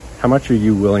How much are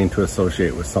you willing to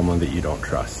associate with someone that you don't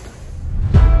trust?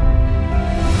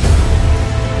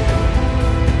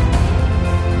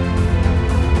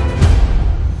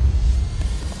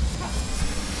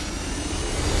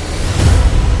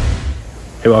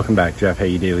 Hey, welcome back. Jeff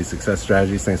Hagee, Daily Success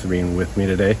Strategies. Thanks for being with me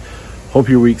today. Hope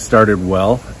your week started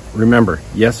well. Remember,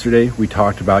 yesterday we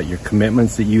talked about your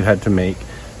commitments that you had to make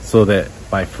so that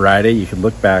by Friday you could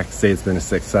look back, say it's been a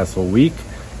successful week,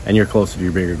 and you're closer to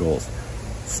your bigger goals.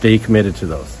 Stay committed to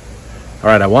those. All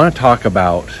right, I want to talk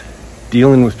about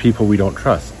dealing with people we don't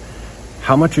trust.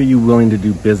 How much are you willing to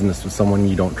do business with someone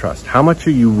you don't trust? How much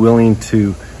are you willing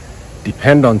to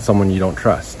depend on someone you don't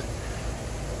trust?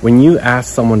 When you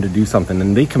ask someone to do something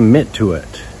and they commit to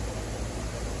it,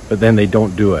 but then they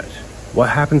don't do it, what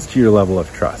happens to your level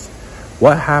of trust?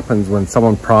 What happens when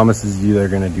someone promises you they're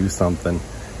going to do something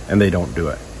and they don't do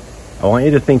it? I want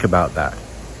you to think about that.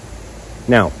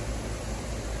 Now,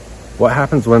 what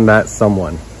happens when that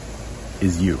someone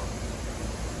is you?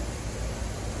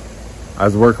 I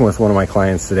was working with one of my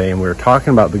clients today and we were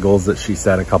talking about the goals that she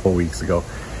set a couple weeks ago.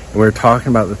 And we were talking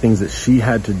about the things that she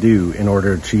had to do in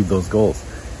order to achieve those goals.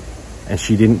 And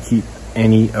she didn't keep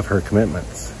any of her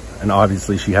commitments. And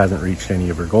obviously she hasn't reached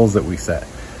any of her goals that we set.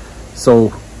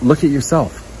 So look at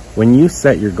yourself. When you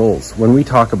set your goals, when we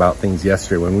talk about things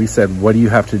yesterday, when we said, what do you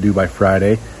have to do by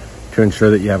Friday to ensure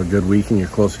that you have a good week and you're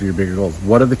closer to your bigger goals?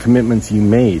 What are the commitments you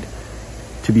made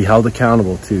to be held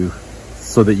accountable to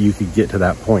so that you could get to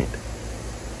that point?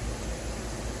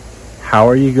 How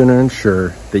are you going to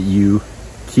ensure that you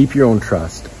keep your own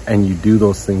trust and you do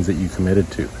those things that you committed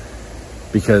to?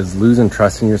 Because losing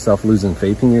trust in yourself, losing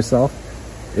faith in yourself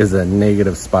is a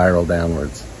negative spiral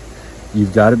downwards.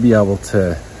 You've got to be able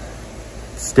to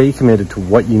stay committed to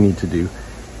what you need to do.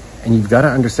 And you've got to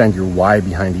understand your why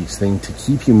behind each thing to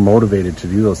keep you motivated to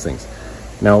do those things.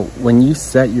 Now, when you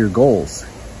set your goals,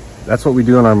 that's what we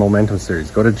do in our momentum series.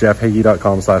 Go to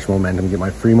jeffhagee.com/momentum, get my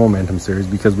free momentum series,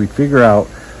 because we figure out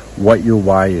what your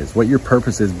why is, what your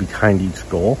purpose is behind each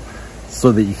goal,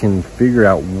 so that you can figure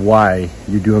out why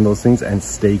you're doing those things and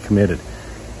stay committed.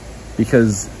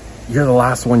 Because you're the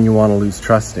last one you want to lose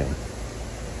trust in.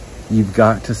 You've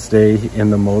got to stay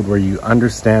in the mode where you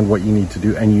understand what you need to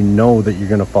do and you know that you're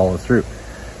going to follow through.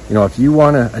 You know, if you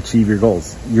want to achieve your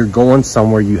goals, you're going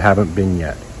somewhere you haven't been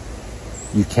yet.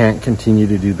 You can't continue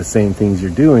to do the same things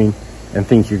you're doing and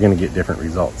think you're going to get different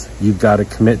results. You've got to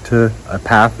commit to a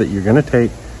path that you're going to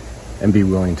take and be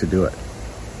willing to do it.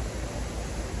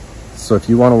 So if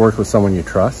you want to work with someone you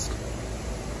trust,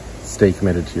 stay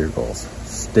committed to your goals.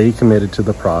 Stay committed to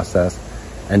the process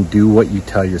and do what you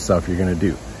tell yourself you're going to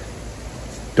do.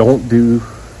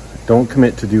 Don't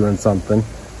commit to doing something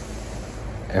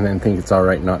and then think it's all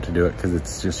right not to do it because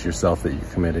it's just yourself that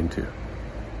you're committing to.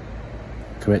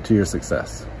 Commit to your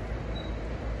success.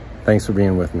 Thanks for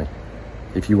being with me.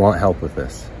 If you want help with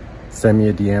this, send me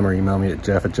a DM or email me at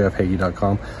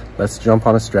jeff@jeffhagee.com. Let's jump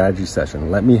on a strategy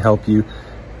session. Let me help you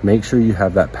make sure you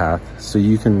have that path so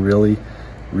you can really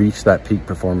reach that peak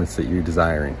performance that you're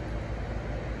desiring.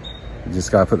 You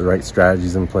just got to put the right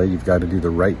strategies in play. You've got to do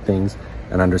the right things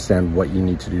and understand what you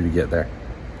need to do to get there.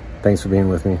 Thanks for being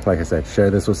with me. Like I said, share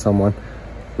this with someone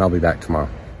and I'll be back tomorrow.